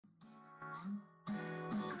Hi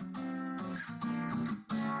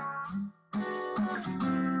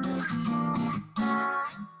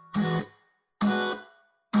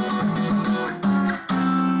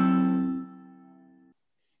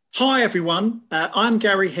everyone, I'm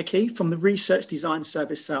Gary Hickey from the Research Design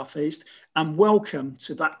Service South East, and welcome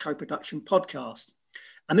to that co-production podcast.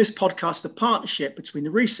 And this podcast is a partnership between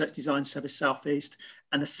the Research Design Service South East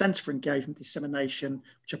and the Centre for Engagement Dissemination,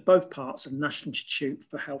 which are both parts of National Institute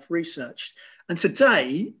for Health Research. And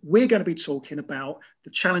today we're going to be talking about the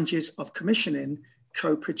challenges of commissioning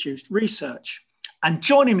co-produced research. And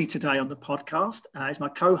joining me today on the podcast is my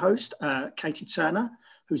co-host, Katie Turner,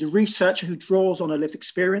 who's a researcher who draws on her lived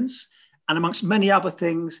experience and, amongst many other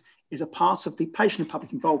things, is a part of the patient and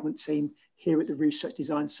public involvement team here at the Research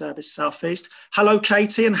Design Service South East. Hello,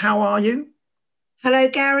 Katie, and how are you? Hello,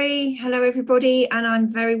 Gary. Hello, everybody. And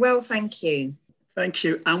I'm very well, thank you. Thank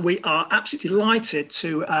you. And we are absolutely delighted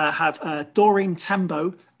to have Doreen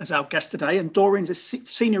Tembo as our guest today. And Doreen is a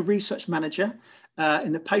Senior Research Manager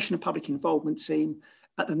in the Patient and Public Involvement team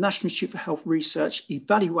at the National Institute for Health Research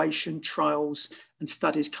Evaluation, Trials and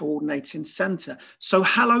Studies Coordinating Centre. So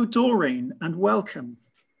hello, Doreen, and welcome.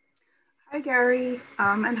 Hi, Gary,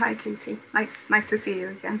 and hi, Katie. Nice to see you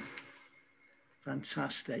again.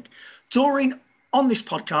 Fantastic. Doreen, on this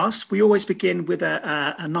podcast, we always begin with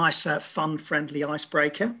a nice, fun, friendly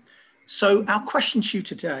icebreaker. So our question to you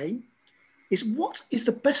today is, what is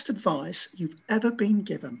the best advice you've ever been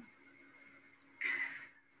given?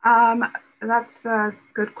 That's a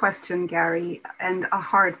good question, Gary, and a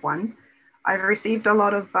hard one. I've received a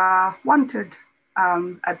lot of wanted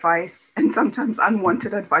advice and sometimes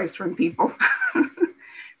unwanted advice from people.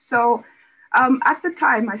 So at the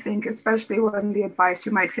time, I think, especially when the advice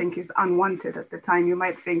you might think is unwanted at the time, you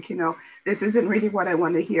might think, this isn't really what I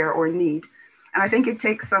want to hear or need. And I think it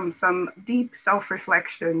takes some deep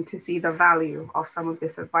self-reflection to see the value of some of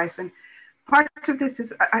this advice. And part of this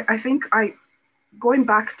is, I think going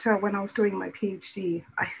back to when I was doing my PhD,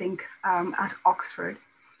 I think at Oxford,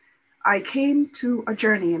 I came to a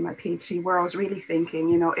journey in my PhD where I was really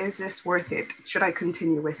thinking, is this worth it? Should I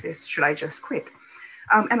continue with this? Should I just quit?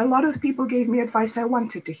 And a lot of people gave me advice I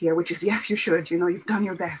wanted to hear, which is, yes, you should, you've done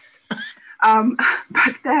your best.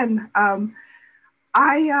 But then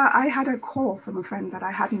I had a call from a friend that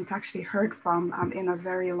I hadn't actually heard from in a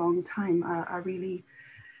very long time, a really,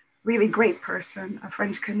 really great person, a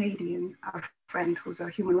French-Canadian friend who's a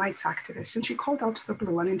human rights activist. And she called out to the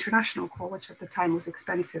blue, an international call, which at the time was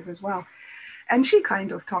expensive as well. And she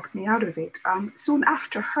kind of talked me out of it. Soon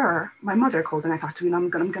after her, my mother called, and I thought, I'm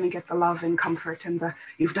going to get the love and comfort and the,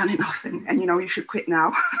 you've done enough and you should quit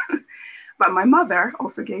now. But my mother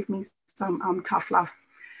also gave me some tough love.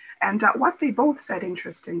 And what they both said,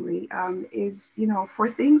 interestingly, is, for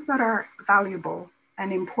things that are valuable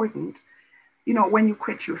and important, when you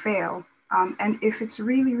quit, you fail. And if it's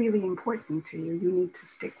really, really important to you, you need to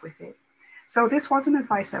stick with it. So this wasn't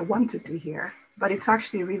advice I wanted to hear, but it's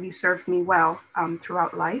actually really served me well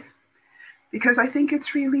throughout life, because I think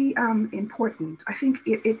it's really important. I think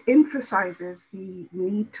it emphasizes the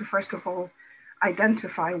need to, first of all,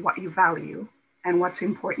 identify what you value and what's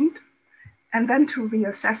important, and then to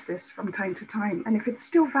reassess this from time to time. And if it's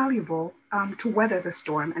still valuable, to weather the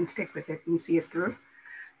storm and stick with it and see it through.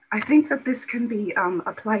 I think that this can be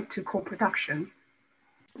applied to co-production.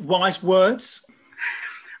 Wise words.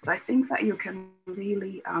 So I think that you can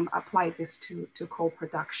really apply this to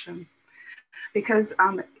co-production. Because,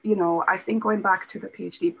 I think going back to the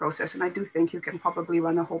PhD process, and I do think you can probably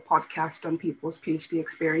run a whole podcast on people's PhD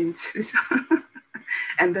experiences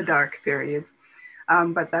and the dark periods.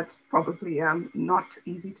 But that's probably not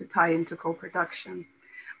easy to tie into co-production.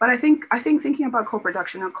 But I think thinking about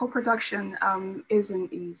co-production, now co-production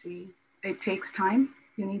isn't easy. It takes time.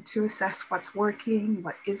 You need to assess what's working,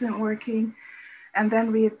 what isn't working, and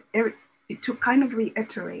then to kind of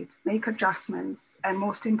reiterate, make adjustments. And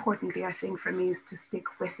most importantly, I think for me, is to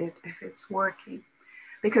stick with it if it's working.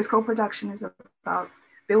 Because co-production is about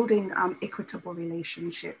building equitable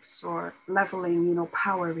relationships or leveling,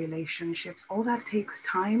 power relationships. All that takes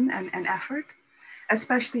time and effort,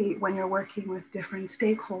 especially when you're working with different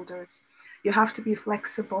stakeholders. You have to be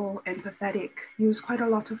flexible, empathetic, use quite a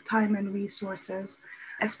lot of time and resources,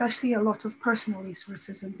 especially a lot of personal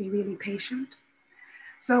resources, and be really patient.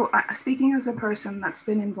 So speaking as a person that's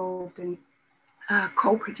been involved in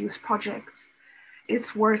co-produced projects,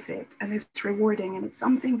 it's worth it and it's rewarding. And it's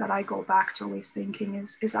something that I go back to always thinking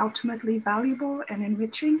is ultimately valuable and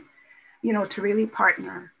enriching, to really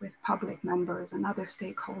partner with public members and other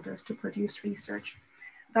stakeholders to produce research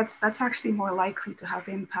that's actually more likely to have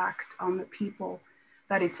impact on the people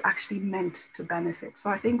that it's actually meant to benefit. So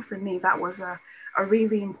I think for me, that was a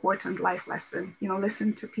really important life lesson.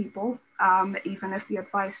 Listen to people, even if the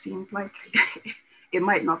advice seems like it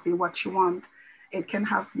might not be what you want. It can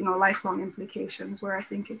have, lifelong implications, where I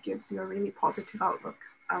think it gives you a really positive outlook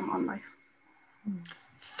on life.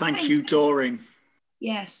 Thank you, Doreen.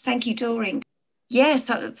 Yes, thank you, Doreen. Yes,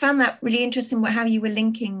 I found that really interesting how you were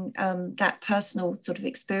linking that personal sort of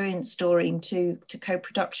experience, Doreen, to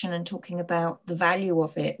co-production and talking about the value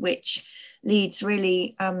of it, which leads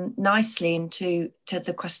really nicely into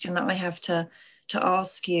the question that I have to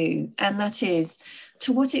ask you. And that is,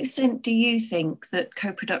 to what extent do you think that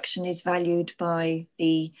co-production is valued by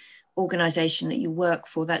the organisation that you work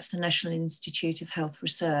for? That's the National Institute of Health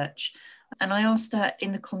Research. And I asked that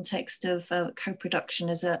in the context of co-production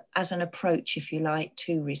as an approach, if you like,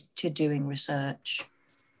 to doing research.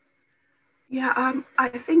 Yeah, I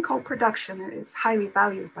think co-production is highly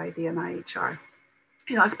valued by the NIHR,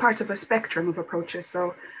 as part of a spectrum of approaches.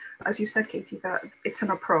 So, as you said, Katie, that it's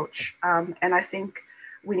an approach. And I think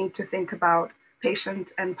we need to think about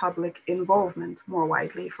patient and public involvement more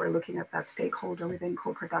widely if we're looking at that stakeholder within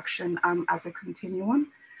co-production as a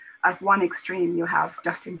continuum. At one extreme, you have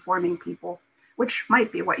just informing people, which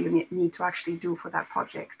might be what you need to actually do for that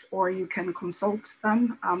project, or you can consult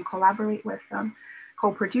them, collaborate with them,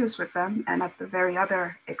 co-produce with them. And at the very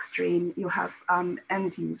other extreme, you have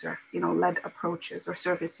end user, led approaches, or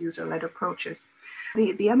service user led approaches.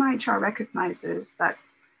 The NIHR recognizes that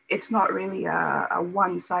it's not really a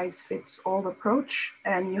one size fits all approach,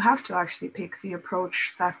 and you have to actually pick the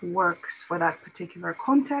approach that works for that particular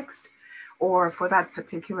context or for that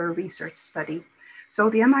particular research study. So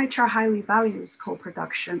the NIHR highly values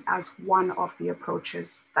co-production as one of the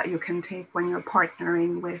approaches that you can take when you're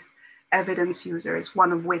partnering with evidence users,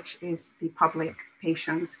 one of which is the public,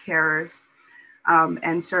 patients, carers,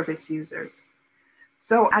 and service users.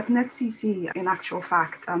 So at NetCC, in actual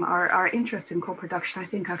fact, our interest in co-production, I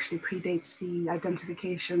think, actually predates the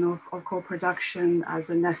identification of co-production as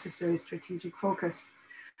a necessary strategic focus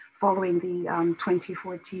following the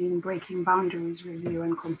 2014 Breaking Boundaries review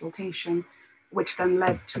and consultation, which then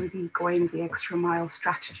led to the Going the Extra Mile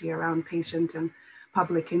strategy around patient and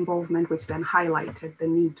public involvement, which then highlighted the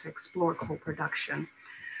need to explore co-production.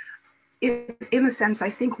 In a sense,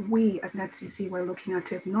 I think we at NetCC were looking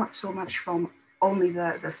at it not so much from only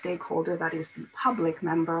the stakeholder, that is the public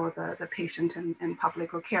member or the patient and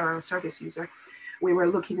public or carer or service user. We were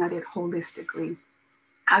looking at it holistically,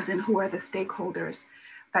 as in who are the stakeholders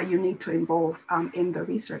that you need to involve in the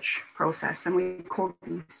research process. And we call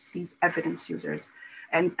these evidence users.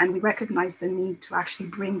 And we recognize the need to actually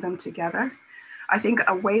bring them together. I think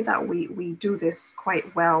a way that we do this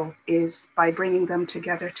quite well is by bringing them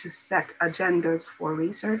together to set agendas for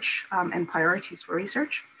research and priorities for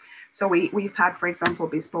research. So we've had, for example,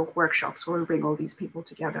 bespoke workshops where we bring all these people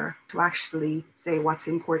together to actually say what's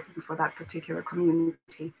important for that particular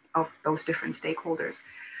community of those different stakeholders.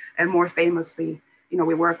 And more famously,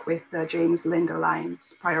 we work with the James Lind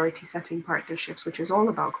Alliance Priority Setting Partnerships, which is all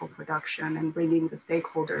about co-production and bringing the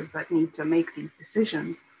stakeholders that need to make these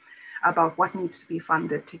decisions about what needs to be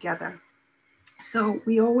funded together. So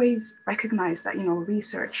we always recognize that,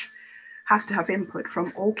 research has to have input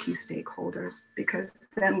from all key stakeholders, because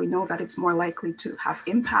then we know that it's more likely to have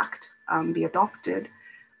impact, be adopted,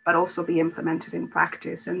 but also be implemented in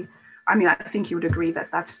practice. And I think you would agree that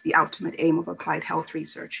that's the ultimate aim of applied health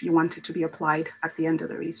research. You want it to be applied at the end of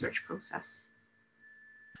the research process.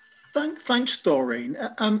 Thanks, Doreen.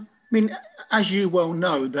 As you well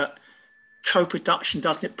know, that co-production,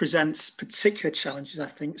 doesn't it, presents particular challenges, I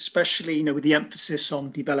think, especially, with the emphasis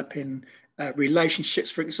on developing relationships,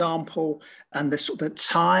 for example, and the sort of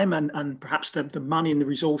time and perhaps the money and the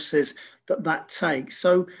resources that takes.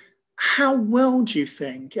 So how well do you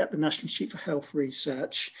think at the National Institute for Health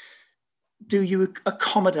Research do you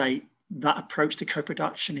accommodate that approach to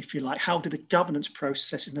co-production, if you like? How do the governance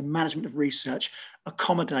processes and the management of research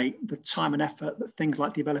accommodate the time and effort that things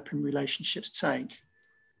like developing relationships take?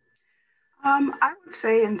 I would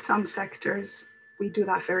say in some sectors we do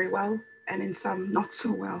that very well, and in some not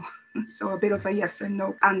so well. So a bit of a yes and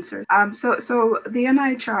no answer. So the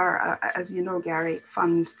NIHR, as you know, Gary,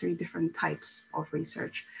 funds 3 different types of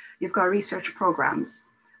research. You've got research programs,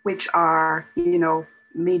 which are,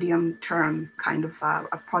 medium-term kind of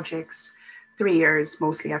projects, 3 years,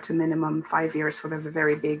 mostly at a minimum, 5 years for the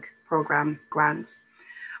very big program grants.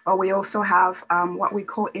 But we also have what we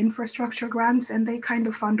call infrastructure grants, and they kind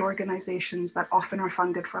of fund organizations that often are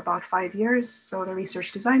funded for about 5 years. So the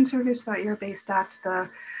research design service that you're based at, the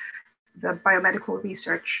biomedical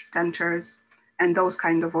research centers, and those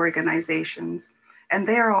kind of organizations. and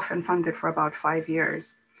they are often funded for about 5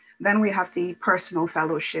 years. Then we have the personal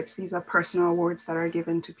fellowships. These are personal awards that are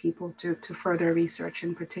given to people to further research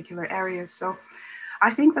in particular areas. So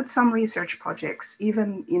I think that some research projects,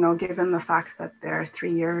 even, given the fact that they're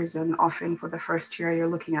 3 years, and often for the first year, you're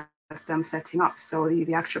looking at them setting up. So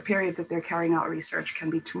the actual period that they're carrying out research can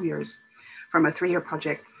be 2 years from a 3-year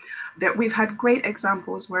project. That we've had great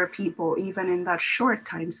examples where people, even in that short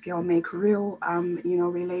time scale, make real,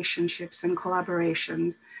 relationships and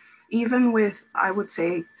collaborations, even with, I would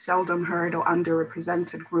say, seldom heard or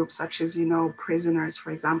underrepresented groups, such as, prisoners,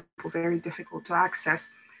 for example, very difficult to access,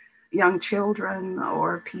 young children,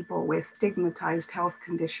 or people with stigmatized health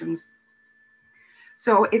conditions.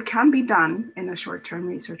 So it can be done in a short-term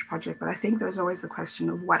research project, but I think there's always the question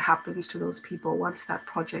of what happens to those people once that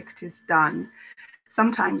project is done.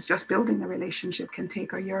 Sometimes just building the relationship can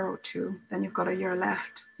take a year or two, then you've got a year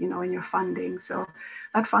left, in your funding. So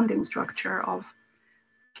that funding structure of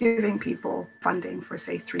giving people funding for,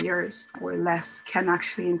 say, 3 years or less can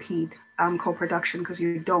actually impede co-production, because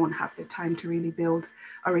you don't have the time to really build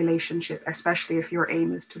a relationship, especially if your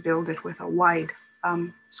aim is to build it with a wide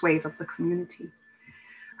swathe of the community.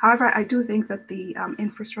 However, I do think that the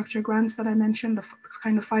infrastructure grants that I mentioned, the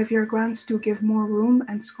kind of 5-year grants, do give more room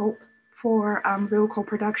and scope for real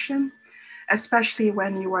co-production, especially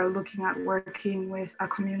when you are looking at working with a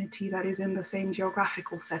community that is in the same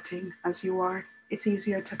geographical setting as you are. It's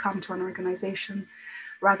easier to come to an organization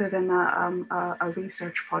rather than a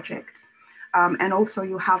research project. And also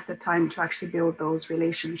you have the time to actually build those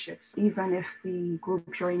relationships, even if the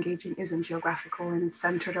group you're engaging isn't geographical and it's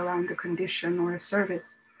centered around a condition or a service.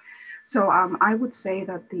 So I would say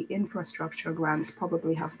that the infrastructure grants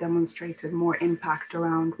probably have demonstrated more impact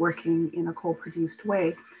around working in a co-produced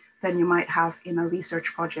way than you might have in a research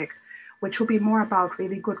project, which will be more about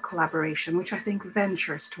really good collaboration, which I think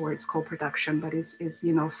ventures towards co-production, but is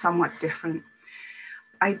somewhat different.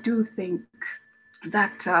 I do think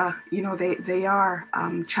that, they are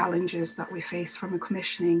challenges that we face from a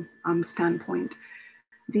commissioning standpoint.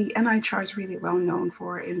 The NIHR is really well known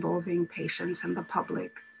for involving patients and the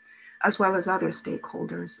public, as well as other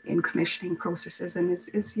stakeholders in commissioning processes, and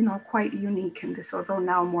is quite unique in this, although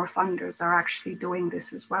now more funders are actually doing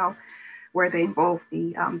this as well, where they involve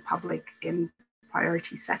the public in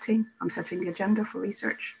priority setting, setting the agenda for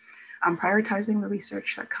research, prioritizing the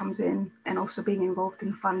research that comes in, and also being involved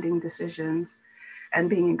in funding decisions and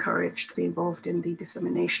being encouraged to be involved in the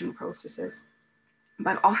dissemination processes.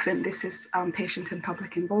 But often this is patient and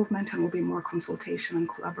public involvement, and will be more consultation and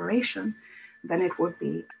collaboration than it would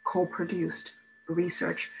be co-produced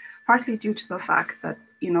research, partly due to the fact that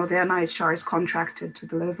the NIHR is contracted to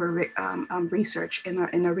deliver research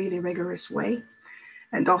in a really rigorous way,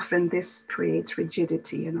 and often this creates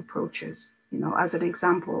rigidity in approaches. As an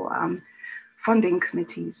example, funding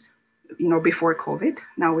committees, before COVID,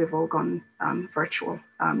 now we've all gone virtual,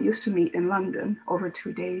 used to meet in London over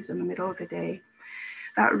 2 days in the middle of the day.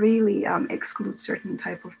 That really excludes certain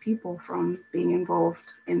type of people from being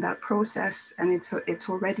involved in that process. And it's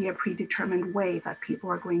already a predetermined way that people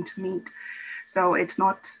are going to meet. So it's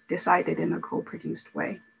not decided in a co-produced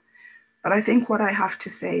way. But I think what I have to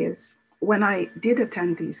say is, when I did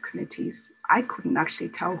attend these committees, I couldn't actually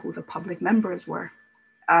tell who the public members were.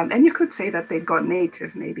 And you could say that they'd got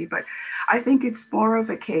native maybe, but I think it's more of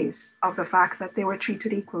a case of the fact that they were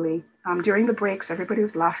treated equally. During the breaks, everybody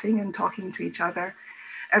was laughing and talking to each other.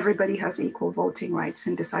 Everybody has equal voting rights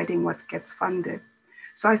in deciding what gets funded.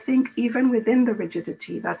 So I think even within the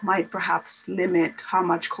rigidity that might perhaps limit how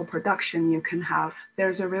much co-production you can have,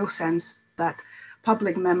 there's a real sense that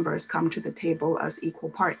public members come to the table as equal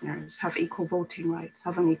partners, have equal voting rights,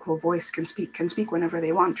 have an equal voice, can speak whenever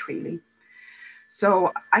they want, really.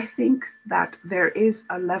 So I think that there is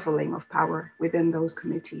a leveling of power within those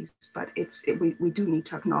committees, but we do need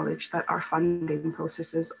to acknowledge that our funding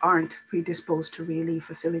processes aren't predisposed to really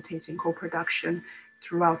facilitating co-production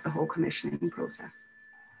throughout the whole commissioning process.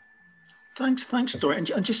 Thanks, Dora.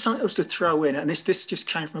 And just something else to throw in, and this just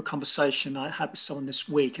came from a conversation I had with someone this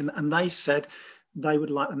week, and they said they would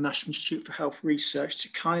like the National Institute for Health Research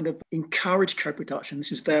to kind of encourage co-production,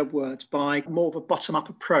 this is their words, by more of a bottom-up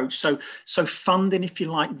approach. So funding, if you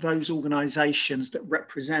like, those organisations that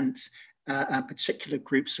represent particular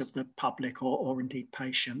groups of the public or indeed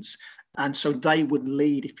patients. And so they would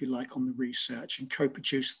lead, if you like, on the research and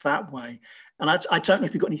co-produce that way. And I don't know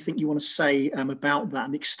if you've got anything you want to say about that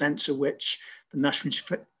and the extent to which the National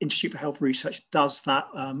Institute for Health Research does that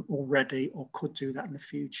already or could do that in the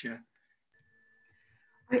future.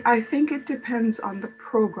 I think it depends on the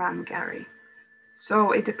program, Gary.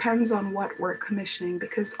 So it depends on what we're commissioning,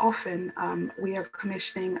 because often we are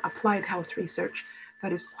commissioning applied health research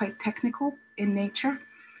that is quite technical in nature.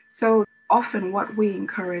 So often what we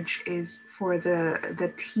encourage is for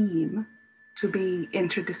the team to be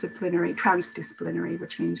interdisciplinary, transdisciplinary,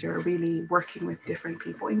 which means you're really working with different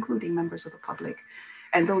people, including members of the public,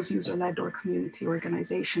 and those user-led or community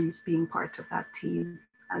organizations being part of that team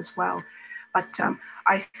as well. But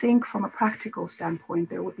I think from a practical standpoint,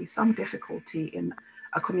 there would be some difficulty in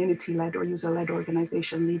a community-led or user-led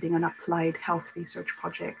organization leading an applied health research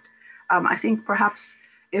project. I think perhaps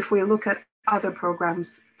if we look at other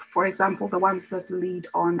programs, for example, the ones that lead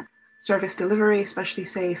on service delivery, especially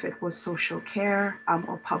say if it was social care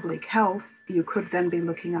or public health, you could then be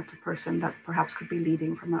looking at a person that perhaps could be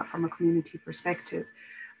leading from a community perspective.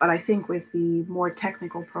 But I think with the more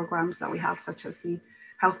technical programs that we have, such as the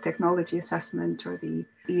health technology assessment or the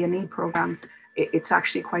E&E program, it's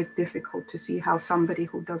actually quite difficult to see how somebody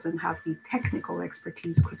who doesn't have the technical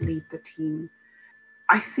expertise could lead the team.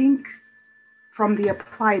 I think from the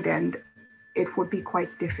applied end, it would be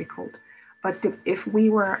quite difficult. But if we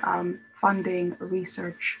were funding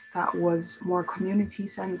research that was more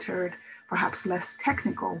community-centered, perhaps less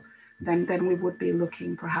technical, then we would be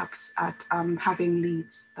looking perhaps at having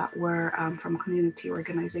leads that were from community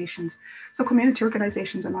organizations. So community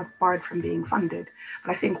organizations are not barred from being funded,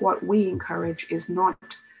 but I think what we encourage is not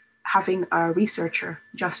having a researcher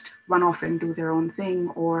just run off and do their own thing,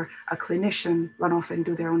 or a clinician run off and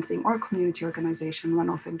do their own thing, or a community organization run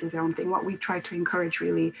off and do their own thing. What we try to encourage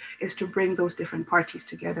really is to bring those different parties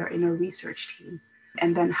together in a research team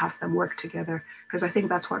and then have them work together, because I think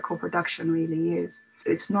that's what co-production really is.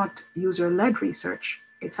 It's not user-led research,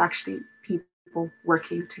 it's actually people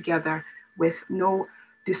working together with no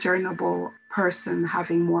discernible person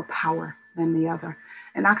having more power than the other.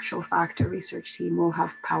 In actual fact, a research team will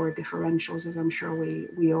have power differentials, as I'm sure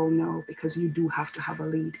we all know, because you do have to have a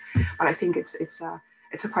lead. But I think it's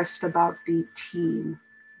a question about the team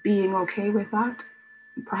being okay with that,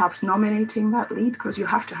 perhaps nominating that lead, because you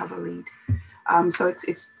have to have a lead. So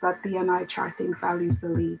it's that the NIHR, I think, values the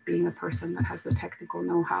lead being a person that has the technical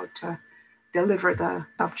know-how to deliver the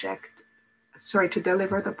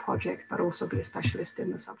deliver the project, but also be a specialist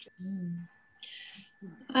in the subject.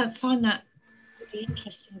 I find that really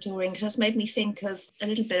interesting, Doreen, because that's made me think of a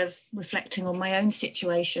little bit of reflecting on my own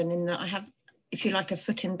situation, in that I have, if you like, a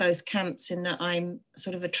foot in both camps, in that I'm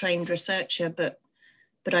sort of a trained researcher, but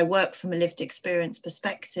I work from a lived experience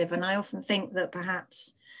perspective. And I often think that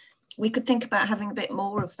perhaps we could think about having a bit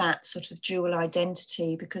more of that sort of dual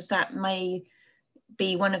identity, because that may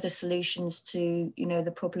be one of the solutions to,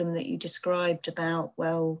 the problem that you described about,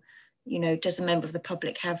 well, does a member of the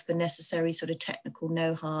public have the necessary sort of technical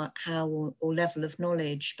know-how or level of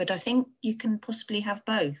knowledge? But I think you can possibly have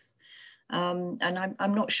both. And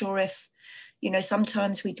I'm not sure if,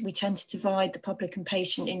 sometimes we tend to divide the public and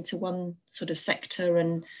patient into one sort of sector,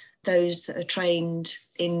 and those that are trained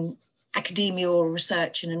in academia or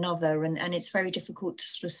research in another. And it's very difficult to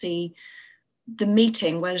sort of see the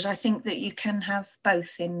meeting, whereas I think that you can have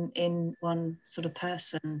both in one sort of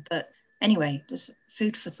person. But anyway, there's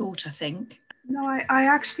food for thought, I think. No, I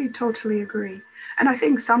actually totally agree. And I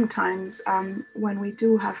think sometimes when we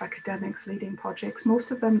do have academics leading projects,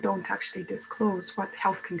 most of them don't actually disclose what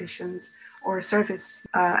health conditions or service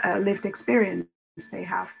lived experience they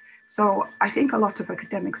have. So I think a lot of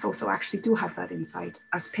academics also actually do have that insight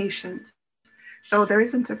as patients. So there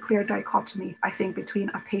isn't a clear dichotomy, I think, between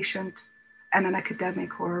a patient and an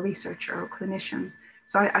academic or a researcher or a clinician.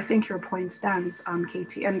 So I think your point stands,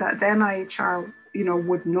 Katie, and that the NIHR,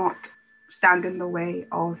 would not stand in the way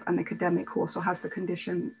of an academic who also has the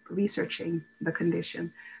condition, researching the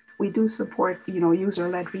condition. We do support,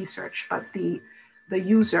 user-led research, but the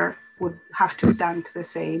user would have to stand to the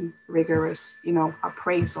same rigorous,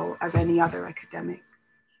 appraisal as any other academic.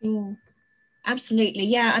 Absolutely,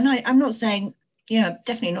 yeah. And I'm not saying,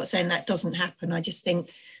 definitely not saying that doesn't happen. I just think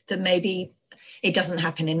that maybe it doesn't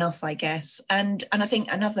happen enough, I guess. And I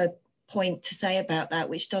think another point to say about that,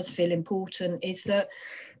 which does feel important, is that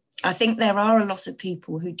I think there are a lot of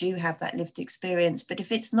people who do have that lived experience, but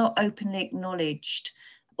if it's not openly acknowledged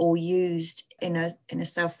or used in a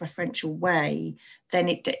self-referential way, then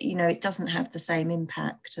it doesn't have the same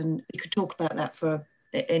impact. And we could talk about that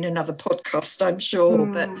in another podcast, I'm sure.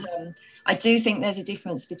 But I do think there's a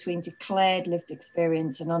difference between declared lived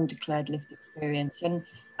experience and undeclared lived experience. And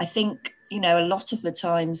I think, a lot of the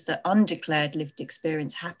times that undeclared lived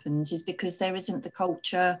experience happens is because there isn't the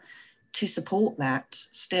culture to support that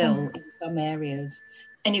still in some areas.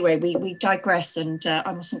 Anyway, we digress, and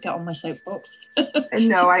I mustn't get on my soapbox.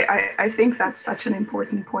 No, I think that's such an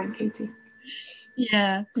important point, Katie.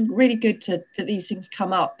 Yeah, really good that these things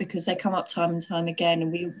come up, because they come up time and time again.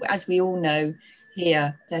 And we, as we all know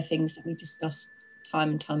here, they're things that we discuss time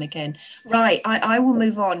and time again. Right, I will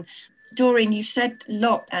move on. Doreen, you've said a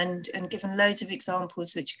lot and given loads of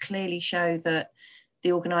examples which clearly show that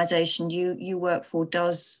the organisation you work for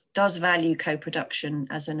does value co-production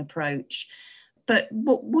as an approach. But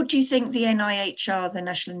what do you think the NIHR, the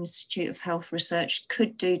National Institute of Health Research,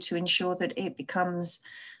 could do to ensure that it becomes,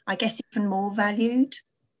 I guess, even more valued?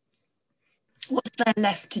 What's there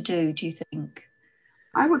left to do you think?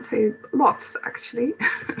 I would say lots, actually.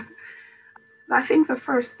 I think the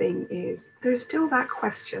first thing is there's still that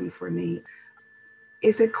question for me.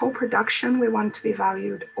 Is it co-production we want to be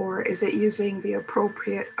valued, or is it using the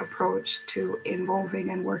appropriate approach to involving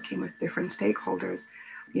and working with different stakeholders,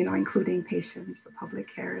 including patients, the public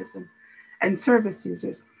carers, and service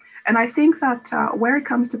users? And I think that where it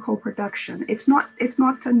comes to co-production, it's not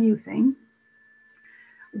a new thing.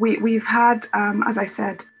 We've had, as I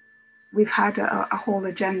said, we've had a whole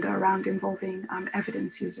agenda around involving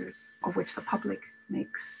evidence users, of which the public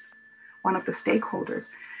makes one of the stakeholders.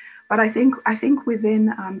 But I think within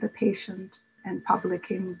the patient and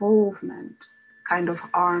public involvement kind of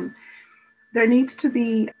arm, there needs to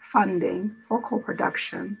be funding for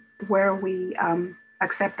co-production where we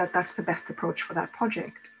accept that that's the best approach for that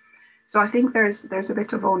project. So I think there's a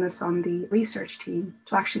bit of onus on the research team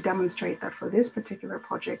to actually demonstrate that for this particular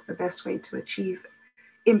project, the best way to achieve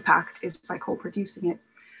impact is by co-producing it.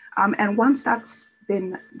 And once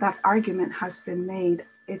that argument has been made,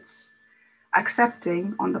 it's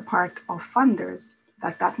accepting on the part of funders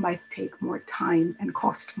that might take more time and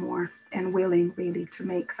cost more, and willing really to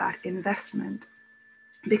make that investment,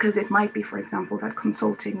 because it might be, for example, that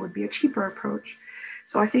consulting would be a cheaper approach.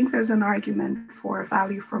 So I think there's an argument for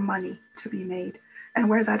value for money to be made, and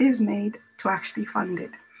where that is made, to actually fund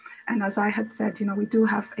it. And as I had said, we do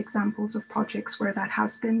have examples of projects where that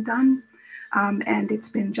has been done and it's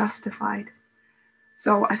been justified.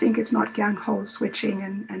 So I think it's not gang-ho switching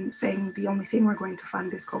and saying the only thing we're going to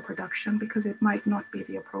fund is co-production, because it might not be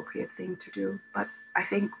the appropriate thing to do. But I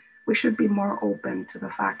think we should be more open to the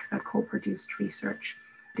fact that co-produced research,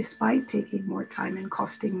 despite taking more time and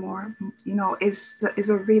costing more, is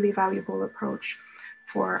a really valuable approach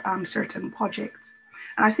for certain projects.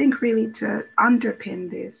 And I think really to underpin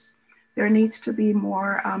this, there needs to be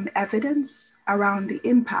more evidence around the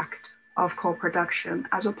impact of co-production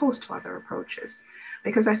as opposed to other approaches.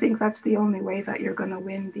 Because I think that's the only way that you're going to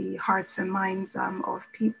win the hearts and minds of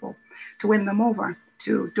people, to win them over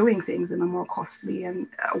to doing things in a more costly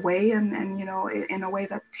way and in a way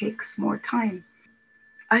that takes more time.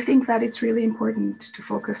 I think that it's really important to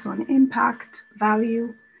focus on impact,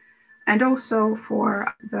 value, and also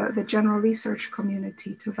for the general research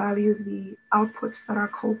community to value the outputs that are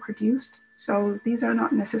co-produced. So these are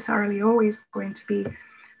not necessarily always going to be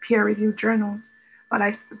peer-reviewed journals,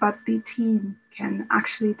 but the team can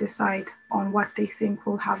actually decide on what they think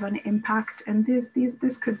will have an impact. And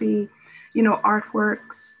this could be,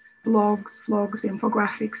 artworks, blogs, vlogs,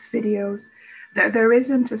 infographics, videos. There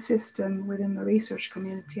isn't a system within the research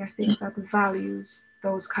community, I think, that values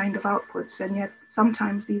those kind of outputs. And yet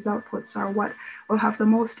sometimes these outputs are what will have the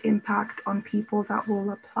most impact on people that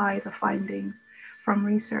will apply the findings from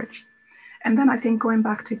research. And then I think, going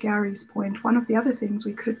back to Gary's point, one of the other things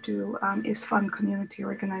we could do is fund community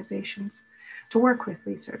organizations to work with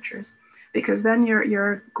researchers, because then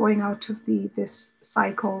you're going out of this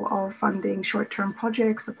cycle of funding short-term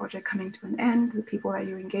projects, the project coming to an end, the people that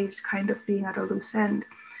you engaged kind of being at a loose end.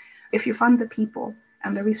 If you fund the people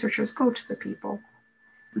and the researchers go to the people,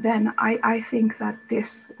 then I think that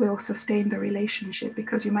this will sustain the relationship,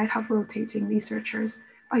 because you might have rotating researchers,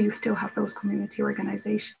 but you still have those community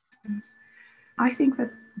organizations. I think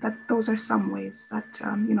that those are some ways that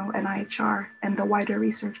NIHR and the wider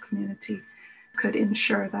research community could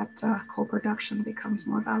ensure that co-production becomes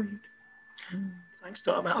more valued. Thanks,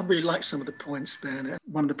 Dr. I really like some of the points there.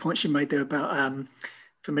 One of the points you made there about,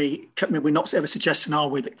 for me, we're not ever suggesting, are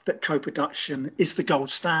we, that co-production is the gold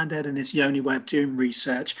standard and is the only way of doing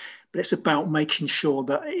research, but it's about making sure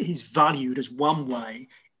that it is valued as one way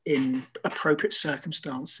in appropriate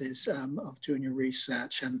circumstances of doing your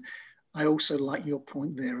research. And I also like your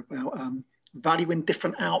point there about valuing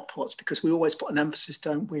different outputs, because we always put an emphasis,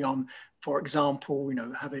 don't we, on, for example,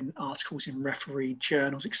 having articles in refereed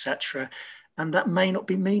journals, etc. And that may not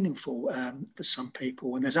be meaningful for some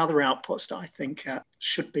people. And there's other outputs that I think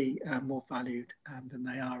should be more valued than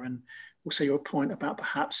they are. And also your point about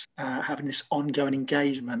perhaps having this ongoing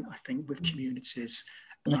engagement, I think, with communities.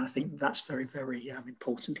 And I think that's very, very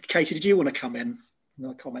important. Katie, did you want to come in?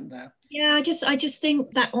 No comment there. Yeah, I just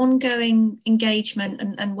think that ongoing engagement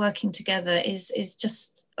and working together is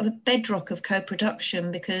just a bedrock of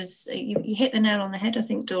co-production, because you hit the nail on the head, I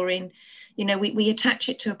think, Doreen. You know, we attach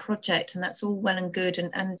it to a project, and that's all well and good,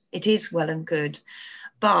 and it is well and good.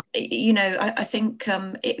 But, you know, I think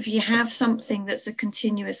if you have something that's a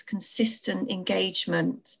continuous, consistent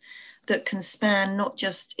engagement that can span not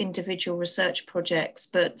just individual research projects,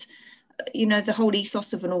 but, you know, the whole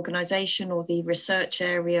ethos of an organization or the research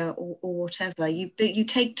area or whatever, you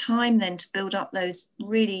take time then to build up those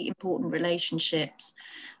really important relationships.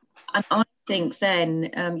 And I think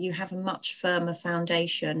then you have a much firmer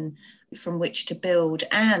foundation from which to build.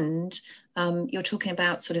 And you're talking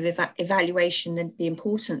about sort of evaluation and the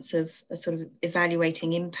importance of sort of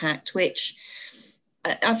evaluating impact, which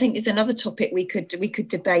I think is another topic we could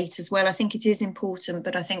debate as well. I think it is important,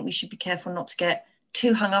 but I think we should be careful not to get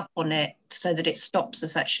too hung up on it so that it stops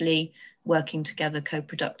us actually working together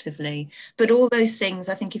co-productively. But all those things,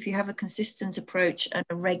 I think if you have a consistent approach and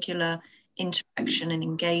a regular interaction and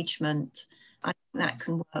engagement, I think that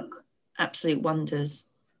can work absolute wonders.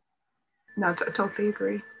 No, I totally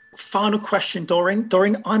agree. Final question, Doreen.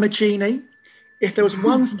 Doreen, I'm a genie. If there was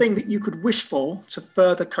one thing that you could wish for to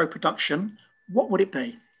further co-production, what would it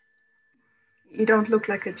be? You don't look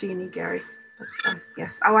like a genie, Gary. But,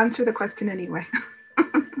 yes, I'll answer the question anyway.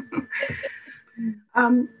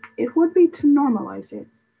 It would be to normalize it.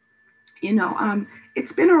 You know,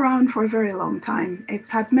 it's been around for a very long time. It's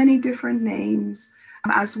had many different names.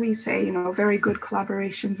 As we say, you know, very good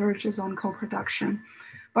collaboration verges on co-production.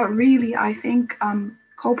 But really, I think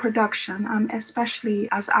co-production, especially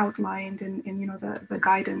as outlined in you know, the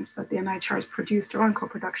guidance that the NIHR has produced around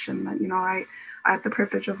co-production, that, you know, I had the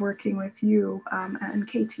privilege of working with you and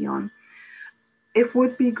Katie on. It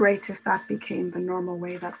would be great if that became the normal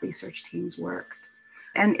way that research teams worked.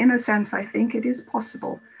 And in a sense, I think it is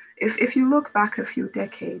possible. If you look back a few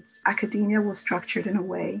decades, academia was structured in a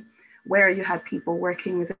way where you had people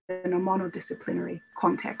working within a monodisciplinary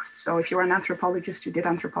context. So if you were an anthropologist, you did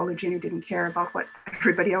anthropology and you didn't care about what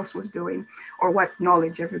everybody else was doing or what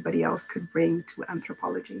knowledge everybody else could bring to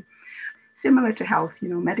anthropology. Similar to health, you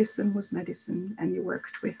know, medicine was medicine and you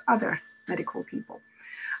worked with other medical people.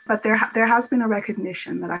 But there has been a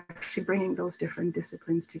recognition that actually bringing those different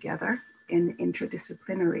disciplines together in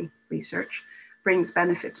interdisciplinary research brings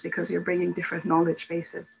benefits because you're bringing different knowledge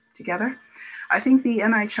bases together. I think the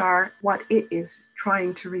NIHR, what it is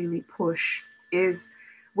trying to really push is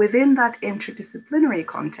within that interdisciplinary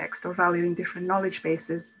context of valuing different knowledge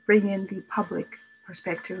bases, bring in the public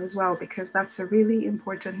perspective as well, because that's a really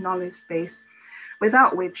important knowledge base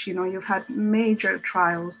without which, you know, you've had major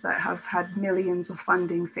trials that have had millions of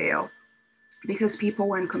funding fail because people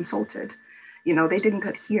weren't consulted. You know, they didn't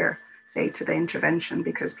adhere, say, to the intervention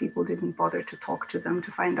because people didn't bother to talk to them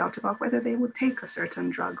to find out about whether they would take a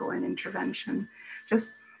certain drug or an intervention.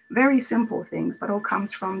 Just very simple things, but all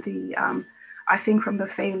comes from the, I think, from the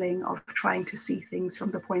failing of trying to see things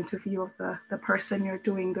from the point of view of the person you're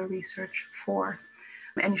doing the research for.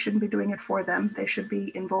 And you shouldn't be doing it for them. They should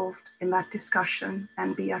be involved in that discussion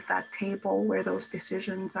and be at that table where those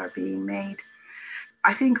decisions are being made.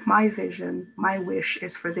 I think my vision, my wish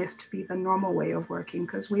is for this to be the normal way of working,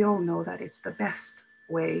 because we all know that it's the best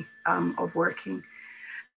way of working.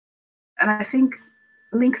 And I think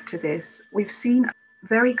linked to this, we've seen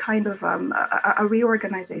very kind of a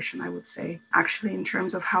reorganization, I would say, actually, in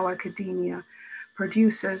terms of how academia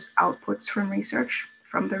produces outputs from research,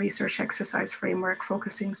 from the research exercise framework,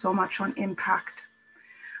 focusing so much on impact.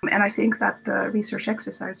 And I think that the research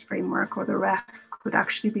exercise framework, or the REF, could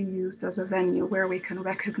actually be used as a venue where we can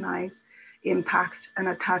recognize impact and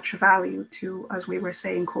attach value to, as we were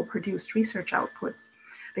saying, co-produced research outputs.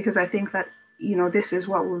 Because I think that, you know, this is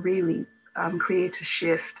what will really create a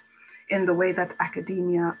shift in the way that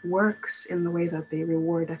academia works, in the way that they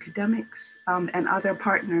reward academics and other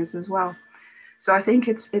partners as well. So I think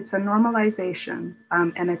it's a normalization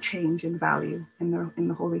and a change in value in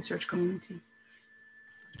the whole research community.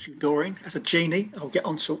 Thank you, Doreen. As a genie, I'll get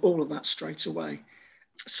onto all of that straight away.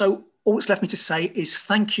 So all that's left me to say is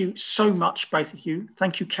thank you so much, both of you.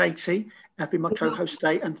 Thank you, Katie, for being my co-host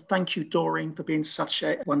today. And thank you, Doreen, for being such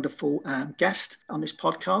a wonderful guest on this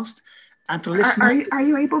podcast. And for listening. Are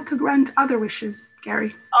you able to grant other wishes,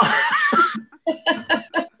 Gary?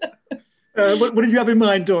 What did you have in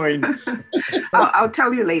mind, Doreen? I'll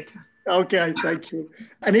tell you later. Okay, thank you.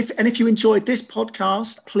 And if you enjoyed this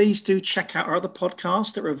podcast, please do check out our other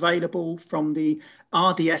podcasts that are available from the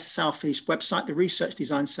RDS Southeast website, the Research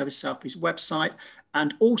Design Service Southeast website,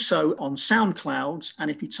 and also on SoundCloud. And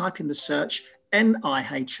if you type in the search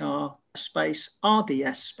NIHR space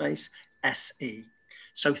RDS space SE.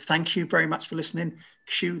 So thank you very much for listening.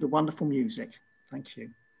 Cue the wonderful music. Thank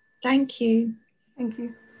you. Thank you. Thank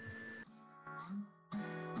you.